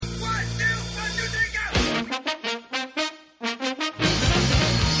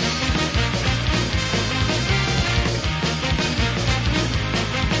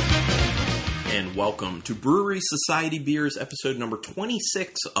welcome to Bruery Society Beers, episode number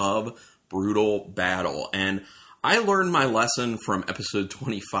 26 of Brutal Battle. And I learned my lesson from episode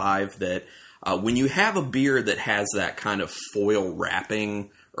 25 that when you have a beer that has that kind of foil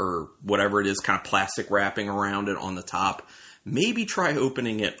wrapping, or whatever it is, kind of plastic wrapping around it on the top, maybe try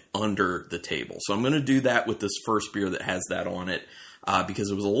opening it under the table. So I'm going to do that with this first beer that has that on it,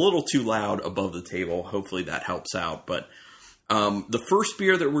 because it was a little too loud above the table. Hopefully that helps out. But the first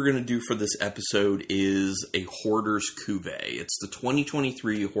beer that we're going to do for this episode is a Hoarders Cuvee. It's the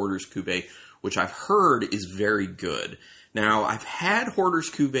 2023 Hoarders Cuvee, which I've heard is very good. Now, I've had Hoarders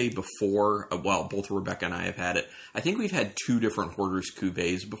Cuvee before. Well, both Rebecca and I have had it. I think we've had two different Hoarders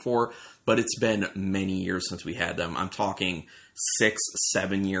Cuvees before, but it's been many years since we had them. I'm talking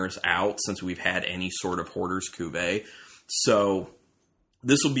 6-7 years out since we've had any sort of Hoarders Cuvee. So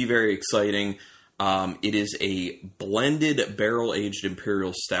this will be very exciting. It is a blended barrel-aged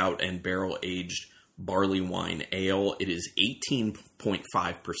Imperial Stout and barrel-aged barley wine ale. It is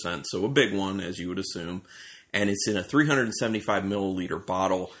 18.5%, so a big one, as you would assume. And it's in a 375 milliliter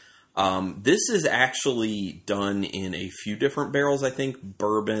bottle. This is actually done in a few different barrels, I think,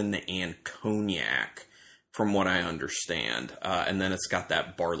 bourbon and cognac, from what I understand. And then it's got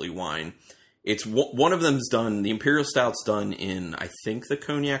that barley wine. It's one of them's done, the Imperial Stout's done in, I think, the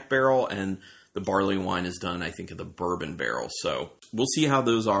cognac barrel, and the barley wine is done, I think, in the bourbon barrel. So we'll see how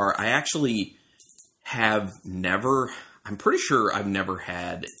those are. I actually have never, I'm pretty sure I've never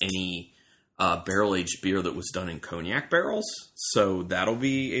had any barrel-aged beer that was done in cognac barrels. So that'll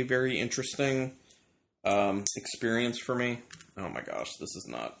be a very interesting experience for me. Oh my gosh, this is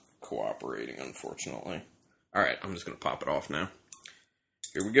not cooperating, unfortunately. All right, I'm just going to pop it off now.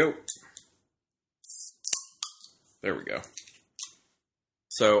 Here we go. There we go.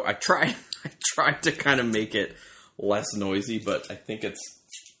 So I tried to kind of make it less noisy, but I think it's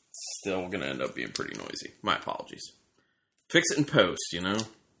still going to end up being pretty noisy. My apologies. Fix it in post, you know?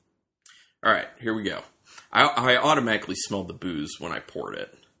 All right, here we go. I automatically smelled the booze when I poured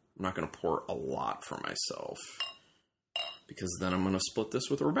it. I'm not going to pour a lot for myself, because then I'm going to split this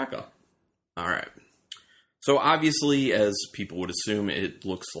with Rebecca. All right. So obviously, as people would assume, it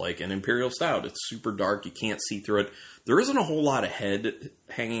looks like an Imperial Stout. It's super dark. You can't see through it. There isn't a whole lot of head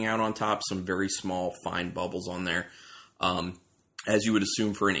hanging out on top. Some very small, fine bubbles on there. As you would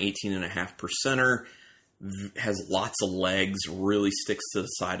assume for an 18.5%er, has lots of legs, really sticks to the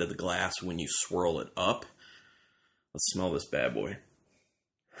side of the glass when you swirl it up. Let's smell this bad boy.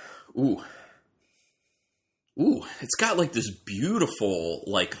 Ooh, it's got like this beautiful,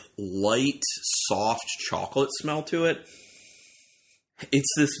 like light, soft chocolate smell to it.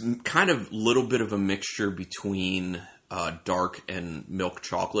 It's this kind of little bit of a mixture between dark and milk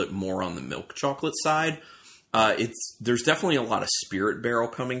chocolate, more on the milk chocolate side. There's definitely a lot of spirit barrel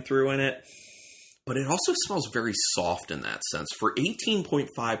coming through in it, but it also smells very soft in that sense. For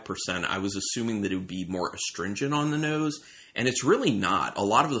 18.5%, I was assuming that it would be more astringent on the nose, and it's really not. A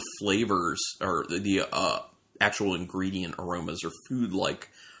lot of the flavors, or the actual ingredient aromas or food-like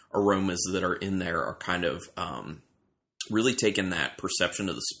aromas that are in there are kind of really taking that perception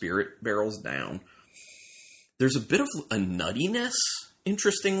of the spirit barrels down. There's a bit of a nuttiness,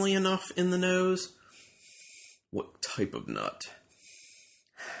 interestingly enough, in the nose. What type of nut?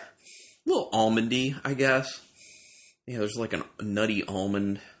 A little almondy, I guess. Yeah, there's like a nutty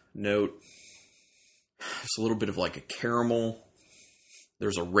almond note. There's a little bit of like a caramel.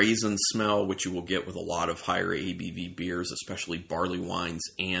 There's a raisin smell, which you will get with a lot of higher ABV beers, especially barley wines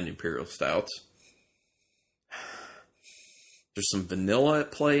and Imperial Stouts. There's some vanilla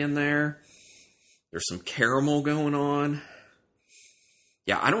at play in there. There's some caramel going on.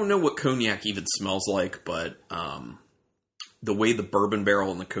 Yeah, I don't know what cognac even smells like, but the way the bourbon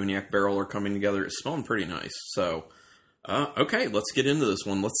barrel and the cognac barrel are coming together, it's smelling pretty nice. So, okay, let's get into this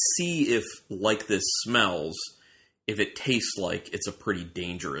one. Let's see if, like this smells, if it tastes like it's a pretty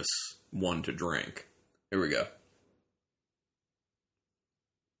dangerous one to drink. Here we go.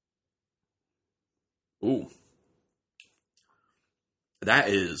 Ooh. That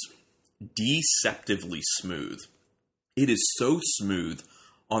is deceptively smooth. It is so smooth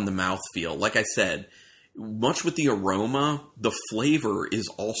on the mouthfeel. Like I said, much with the aroma, the flavor is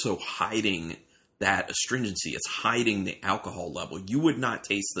also hiding that astringency. It's hiding the alcohol level. You would not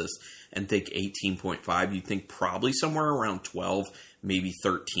taste this and think 18.5. You'd think probably somewhere around 12, maybe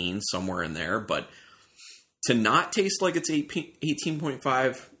 13, somewhere in there. But to not taste like it's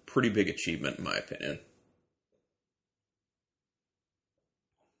 18.5, pretty big achievement in my opinion.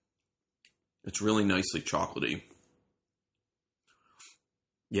 It's really nicely chocolatey.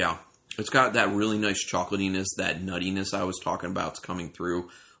 Yeah, it's got that really nice chocolatiness, that nuttiness I was talking about is coming through.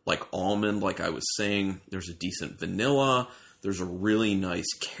 like almond, like I was saying. There's a decent vanilla. There's a really nice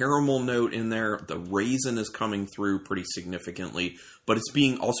caramel note in there. The raisin is coming through pretty significantly, but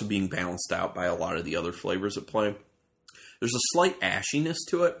it's also being balanced out by a lot of the other flavors at play. There's a slight ashiness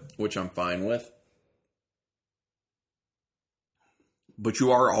to it, which I'm fine with. But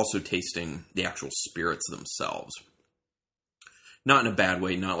you are also tasting the actual spirits themselves. Not in a bad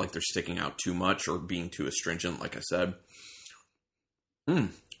way, not like they're sticking out too much or being too astringent, like I said.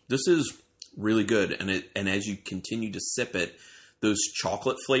 This is really good, and as you continue to sip it, those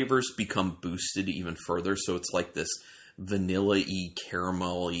chocolate flavors become boosted even further, so it's like this vanilla-y,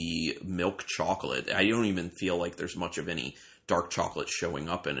 caramel-y milk chocolate. I don't even feel like there's much of any dark chocolate showing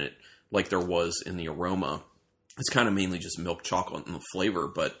up in it like there was in the aroma. It's kind of mainly just milk chocolate in the flavor,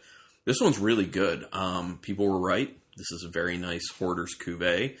 but this one's really good. People were right. This is a very nice Hoarders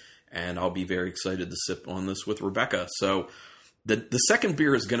Cuvee, and I'll be very excited to sip on this with Rebecca. So the second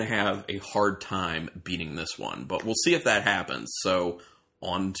beer is going to have a hard time beating this one, but we'll see if that happens. So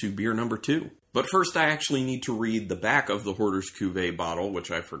on to beer number 2. But first, I actually need to read the back of the Hoarders Cuvee bottle,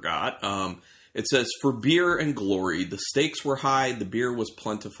 which I forgot. It says, "For beer and glory, the stakes were high, the beer was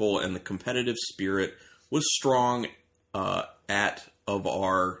plentiful, and the competitive spirit was strong at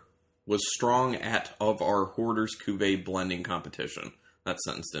our Hoarders Cuvee blending competition." That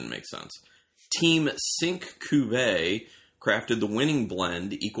sentence didn't make sense. Team Sync Cuvee crafted the winning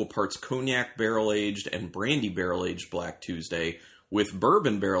blend, equal parts cognac barrel-aged and brandy barrel-aged Black Tuesday, with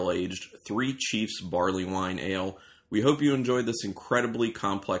bourbon barrel-aged Three Chiefs barley wine ale. We hope you enjoyed this incredibly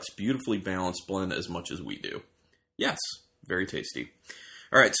complex, beautifully balanced blend as much as we do. Yes, very tasty.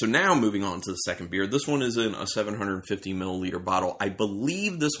 All right, so now moving on to the second beer. This one is in a 750 milliliter bottle. I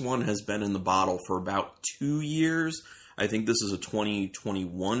believe this one has been in the bottle for about 2 years. I think this is a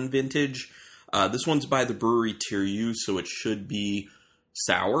 2021 vintage. This one's by the Bruery Tiru, so it should be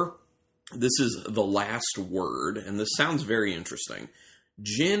sour. This is The Last Word, and this sounds very interesting.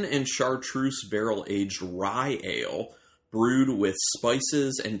 Gin and chartreuse barrel-aged rye ale, brewed with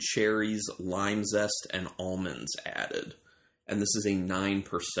spices and cherries, lime zest, and almonds added. And this is a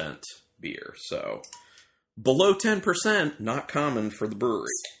 9% beer, so below 10%, not common for the brewery.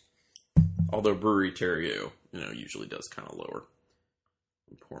 Although Bruery Tiru, usually does kind of lower.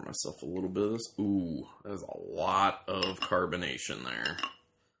 Pour myself a little bit of this. Ooh, there's a lot of carbonation there.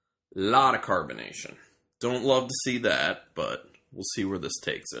 A lot of carbonation. Don't love to see that, but we'll see where this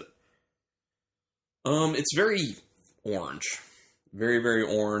takes it. It's very orange. Very, very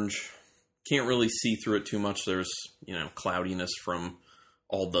orange. Can't really see through it too much. There's, cloudiness from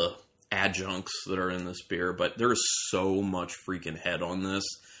all the adjuncts that are in this beer, but there's so much freaking head on this,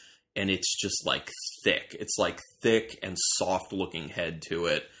 and it's just like thick. It's like thick and soft looking head to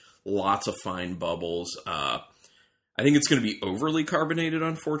it. Lots of fine bubbles. I think it's going to be overly carbonated,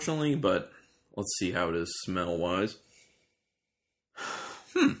 unfortunately, but let's see how it is smell-wise.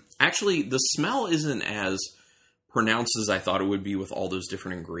 Actually, the smell isn't as pronounced as I thought it would be with all those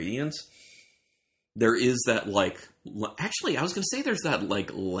different ingredients. There is that, actually, I was going to say there's that,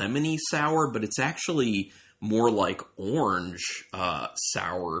 lemony sour, but it's actually more like orange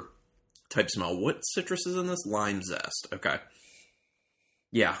sour type smell. What citrus is in this? Lime zest. Okay.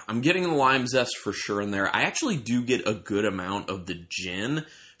 Yeah, I'm getting the lime zest for sure in there. I actually do get a good amount of the gin.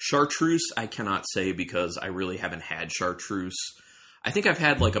 Chartreuse, I cannot say because I really haven't had chartreuse. I think I've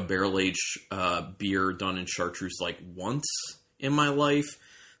had a barrel-aged beer done in chartreuse once in my life.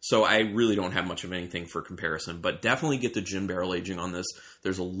 So I really don't have much of anything for comparison, but definitely get the gin barrel aging on this.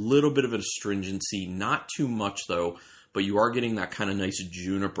 There's a little bit of astringency, not too much though, but you are getting that kind of nice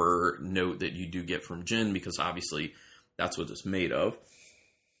juniper note that you do get from gin because obviously that's what it's made of.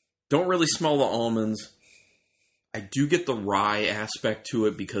 Don't really smell the almonds. I do get the rye aspect to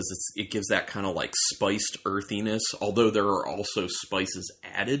it because it gives that kind of spiced earthiness, although there are also spices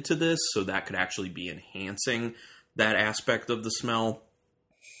added to this, so that could actually be enhancing that aspect of the smell.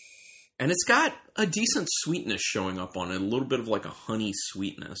 And it's got a decent sweetness showing up on it, a little bit of a honey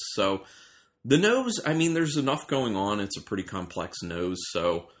sweetness. So the nose, there's enough going on. It's a pretty complex nose,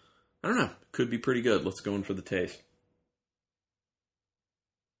 so I don't know. Could be pretty good. Let's go in for the taste.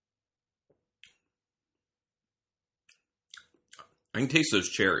 I can taste those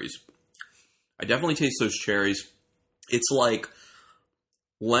cherries. I definitely taste those cherries. It's like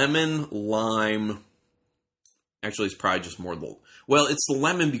lemon, lime. Actually, it's probably just more it's the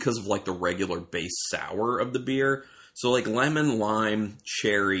lemon because of the regular base sour of the beer. So lemon, lime,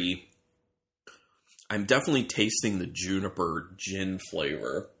 cherry. I'm definitely tasting the juniper gin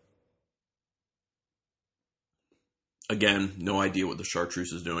flavor. Again, no idea what the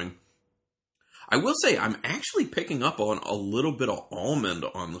chartreuse is doing. I will say I'm actually picking up on a little bit of almond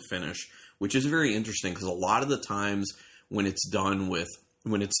on the finish, which is very interesting because a lot of the times when it's done with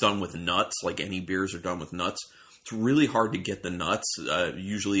nuts, like any beers are done with nuts, it's really hard to get the nuts.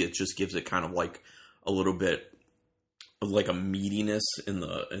 Usually it just gives it kind of like a little bit of like a meatiness in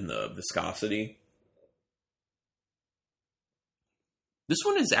the viscosity. This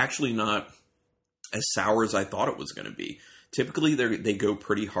one is actually not as sour as I thought it was going to be. Typically they go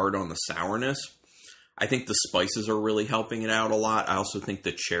pretty hard on the sourness. I think the spices are really helping it out a lot. I also think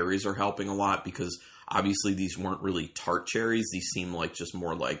the cherries are helping a lot because obviously these weren't really tart cherries. These seem like just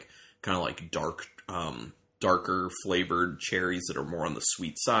more like kind of like darker flavored cherries that are more on the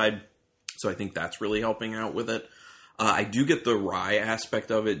sweet side. So I think that's really helping out with it. I do get the rye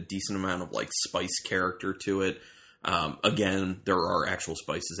aspect of it, decent amount of like spice character to it. Again, there are actual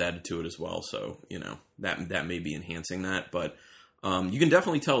spices added to it as well. So, you know, that may be enhancing that, but you can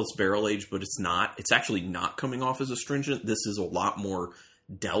definitely tell it's barrel aged, but it's actually not coming off as astringent. This is a lot more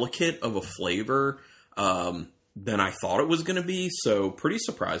delicate of a flavor than I thought it was going to be. So pretty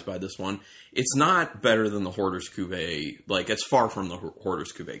surprised by this one. It's not better than the Hoarders Cuvee. Like, it's far from the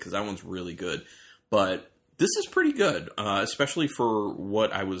Hoarders Cuvee because that one's really good. But this is pretty good, especially for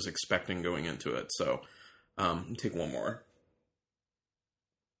what I was expecting going into it. So let me take one more.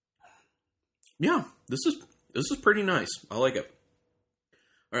 Yeah, this is pretty nice. I like it.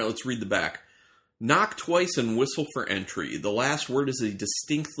 All right, let's read the back. Knock twice and whistle for entry. The last word is a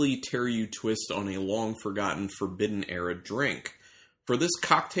distinctly tear-you twist on a long-forgotten forbidden-era drink. For this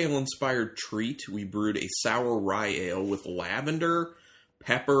cocktail-inspired treat, we brewed a sour rye ale with lavender,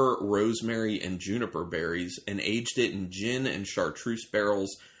 pepper, rosemary, and juniper berries, and aged it in gin and chartreuse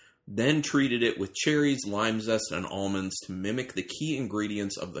barrels, then treated it with cherries, lime zest, and almonds to mimic the key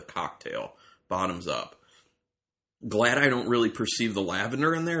ingredients of the cocktail. Bottoms up. Glad I don't really perceive the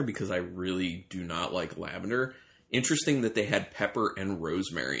lavender in there because I really do not like lavender. Interesting that they had pepper and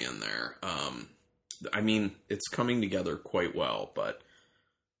rosemary in there. I mean, it's coming together quite well, but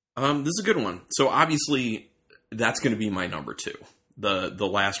this is a good one. So obviously, that's going to be my number 2. The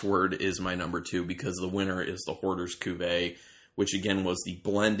last word is my number 2 because the winner is the Hoarders Cuvee, which again was the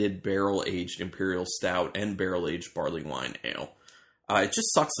blended barrel-aged Imperial Stout and barrel-aged barley wine ale. It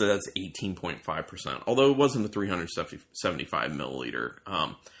just sucks that that's 18.5%, although it wasn't a 375 milliliter.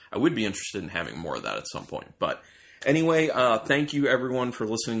 I would be interested in having more of that at some point. But anyway, thank you everyone for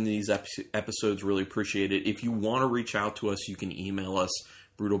listening to these episodes. Really appreciate it. If you want to reach out to us, you can email us,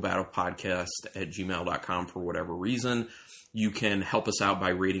 brutalbattlepodcast@gmail.com for whatever reason. You can help us out by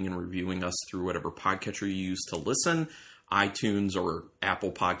rating and reviewing us through whatever podcatcher you use to listen. iTunes or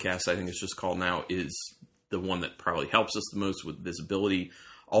Apple Podcasts, I think it's just called now, is the one that probably helps us the most with visibility.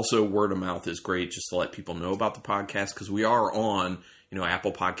 Also, word of mouth is great just to let people know about the podcast because we are on,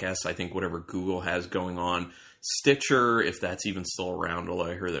 Apple Podcasts, I think whatever Google has going on, Stitcher, if that's even still around, although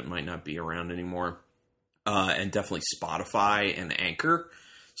I hear that might not be around anymore, and definitely Spotify and Anchor.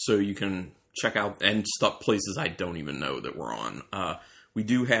 So you can check out and stuff places I don't even know that we're on. We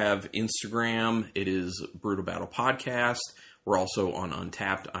do have Instagram. It is Brutal Battle Podcast. We're also on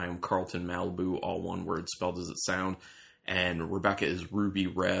Untapped. I am Carlton Malibu, all one word, spelled as it sound. And Rebecca is Ruby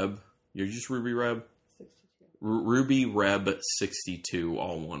Reb. You're just Ruby Reb? 62. Ruby Reb 62,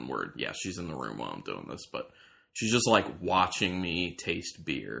 all one word. Yeah, she's in the room while I'm doing this, but she's just like watching me taste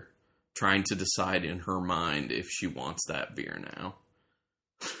beer, trying to decide in her mind if she wants that beer now.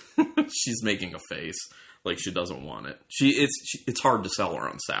 She's making a face like she doesn't want it. It's hard to sell her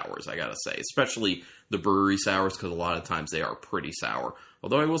on sours, I gotta say, especially the Bruery sours, because a lot of times they are pretty sour.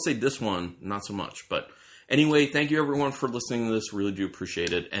 Although I will say this one, not so much. But anyway, thank you everyone for listening to this. Really do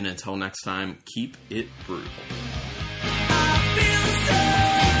appreciate it. And until next time, keep it brutal.